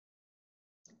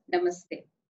Namaste.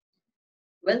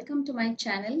 Welcome to my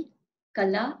channel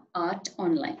Kala Art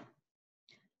Online.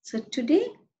 So today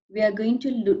we are going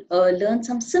to learn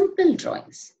some simple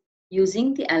drawings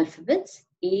using the alphabets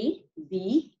A,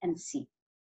 B and C.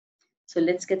 So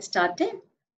let's get started.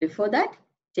 Before that,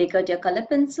 take out your color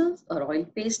pencils or oil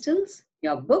pastels,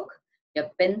 your book, your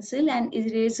pencil and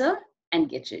eraser and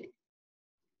get ready.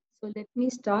 So let me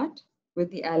start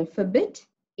with the alphabet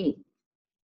A.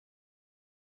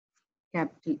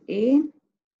 Capital A,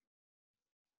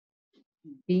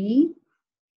 B,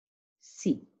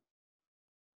 C.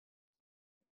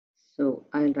 So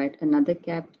I'll write another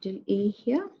capital A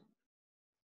here.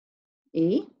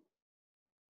 A.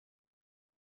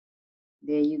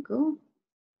 There you go.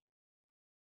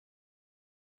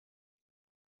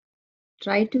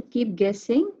 Try to keep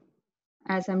guessing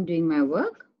as I'm doing my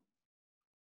work.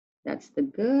 That's the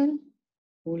girl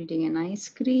holding an ice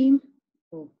cream.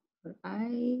 Oh, her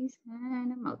eyes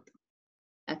and a mouth.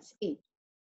 That's A.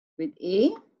 With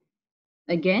A,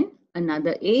 again,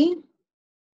 another A.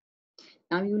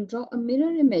 Now you will draw a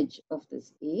mirror image of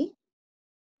this A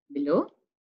below.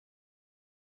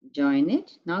 Join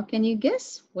it. Now can you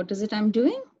guess what is it I'm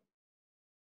doing?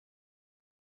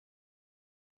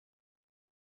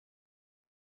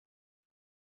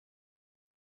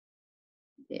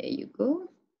 There you go.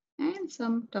 And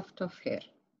some tuft of hair.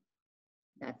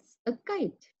 That's a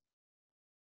kite.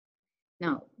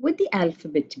 Now with the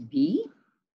alphabet B,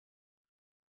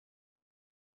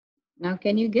 now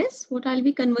can you guess what I'll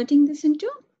be converting this into?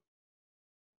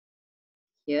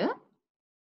 Here.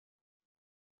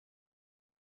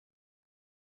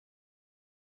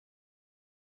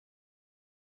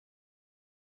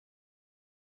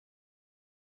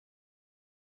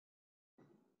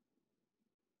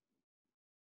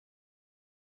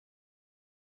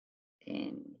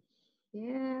 And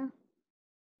here.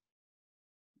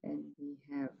 Then we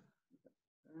have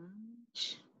the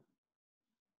branch.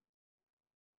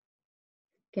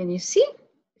 Can you see?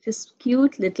 This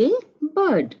cute little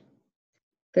bird.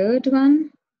 Third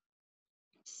one.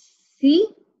 See?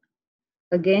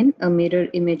 Again, a mirror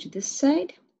image this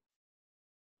side.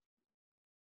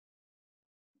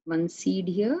 One seed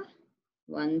here.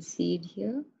 One seed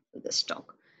here with a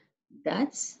stalk.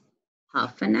 That's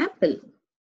half an apple.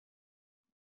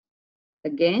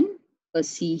 Again, a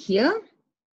C here.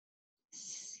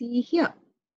 C here.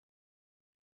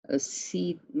 A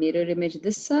C mirror image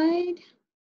this side.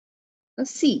 A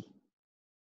C.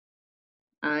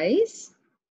 Eyes.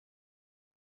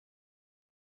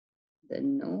 The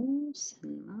nose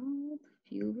and mouth,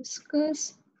 few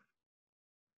whiskers,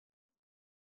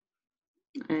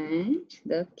 and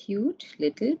the cute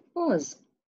little paws,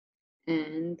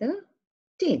 and the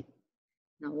tail.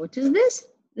 Now what is this?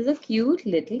 This is a cute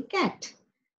little cat.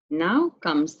 Now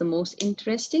comes the most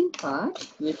interesting part,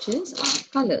 which is our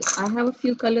colors. I have a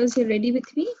few colors here ready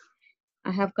with me.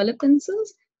 I have color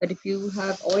pencils, but if you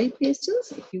have oil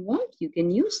pastels, if you want, you can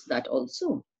use that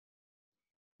also.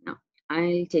 Now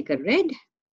I'll take a red.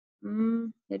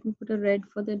 Let me put a red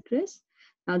for the dress.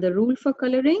 Now the rule for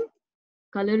coloring,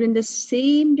 color in the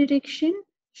same direction,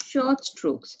 short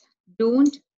strokes.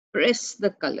 Don't press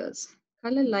the colors.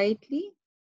 Color lightly,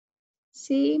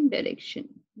 same direction,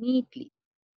 neatly.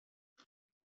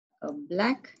 A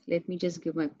black, let me just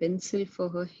give my pencil for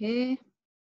her hair.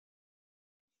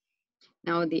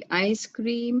 Now the ice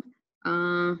cream,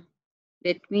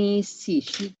 let me see,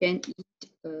 she can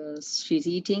eat, she's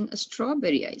eating a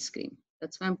strawberry ice cream.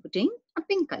 That's why I'm putting a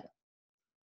pink color.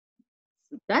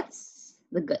 So that's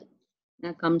the girl.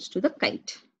 Now comes to the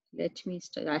kite. Let me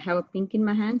start. I have a pink in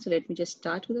my hand, so let me just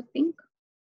start with a pink.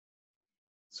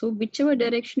 So whichever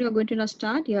direction you're going to now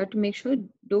start, you have to make sure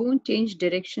don't change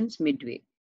directions midway.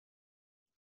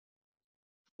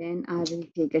 Then I will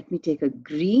take, let me take a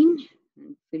green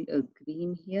and fill a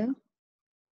green here.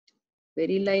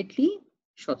 Very lightly,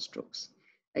 short strokes.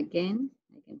 Again,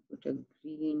 I can put a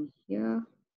green here.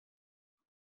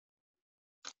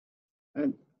 A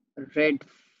red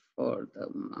for the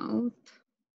mouth.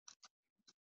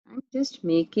 I'm just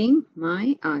making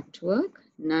my artwork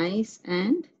nice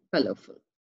and colorful.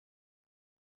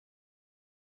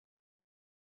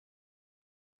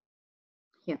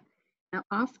 Here. Now,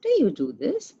 after you do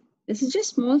this is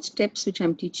just small steps which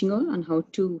I'm teaching you on how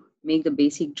to make the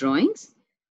basic drawings.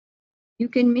 You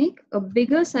can make a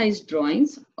bigger size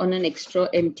drawings on an extra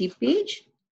empty page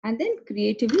and then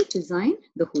creatively design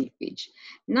the whole page.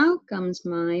 Now comes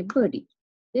my birdie.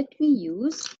 Let me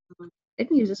use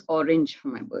this orange for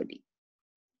my birdie.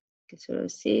 Okay, so the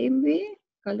same way,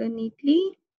 color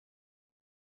neatly.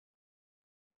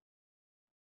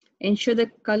 Ensure the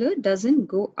color doesn't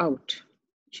go out.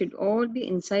 should all be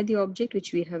inside the object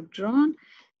which we have drawn.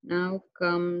 Now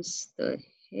comes the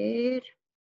hair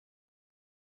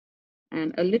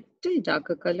and a little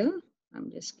darker color. I'm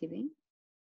just giving.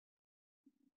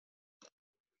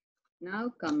 Now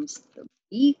comes the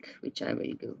beak, which I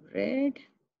will give red.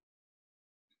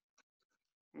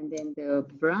 And then the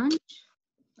branch,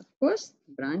 of course,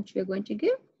 branch we're going to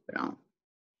give brown.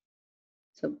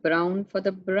 So brown for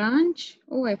the branch.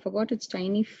 Oh, I forgot its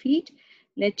tiny feet.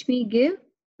 Let me give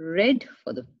red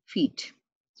for the feet.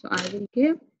 So I will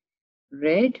give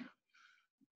red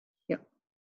here.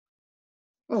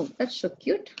 Oh, that's so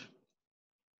cute.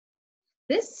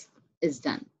 This is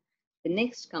done. The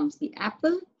next comes the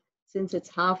apple. Since it's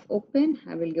half open,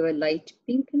 I will give a light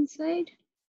pink inside.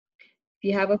 If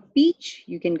you have a peach,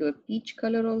 you can give a peach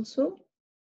color also.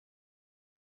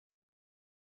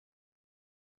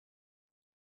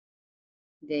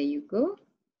 There you go.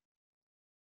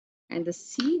 And the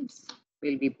seeds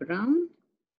will be brown,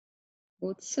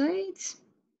 both sides,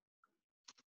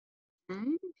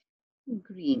 and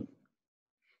green.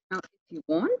 Now, if you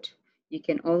want, you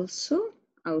can also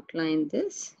outline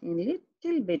this in a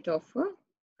little bit of a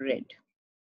red.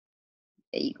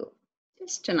 There you go.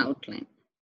 Just an outline.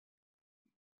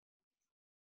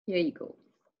 Here you go.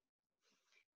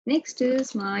 Next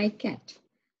is my cat.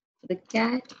 For the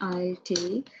cat, I'll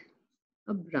take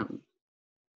a brown.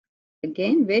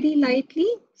 Again, very lightly,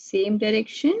 same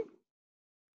direction.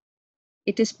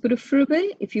 It is preferable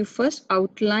if you first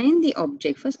outline the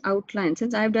object. First outline.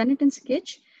 Since I've done it in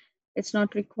sketch, it's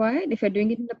not required. If you're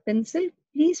doing it in a pencil,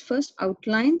 please first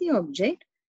outline the object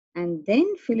and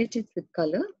then fill it with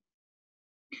color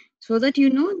so that you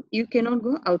know you cannot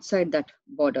go outside that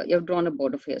border. You have drawn a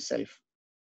border for yourself.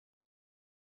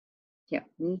 Yeah,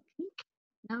 neatly.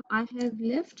 Now I have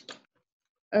left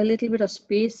a little bit of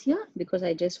space here because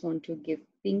I just want to give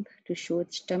pink to show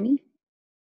its tummy.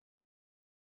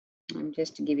 I'm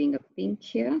just giving a pink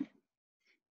here.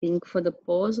 Pink for the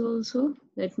paws also.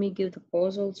 Let me give the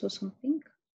paws also some pink.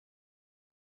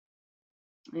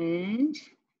 And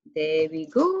there we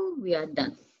go. We are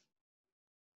done.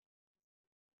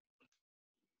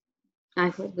 I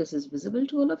hope this is visible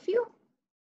to all of you.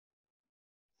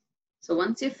 So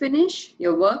once you finish,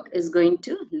 your work is going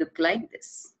to look like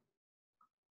this.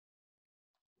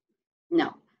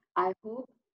 Now, I hope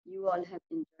you all have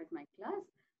enjoyed my class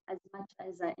as much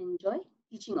as I enjoy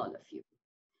teaching all of you.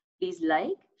 Please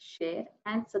like, share,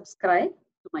 and subscribe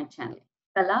to my channel,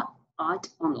 Kala Art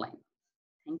Online.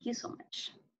 Thank you so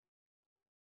much.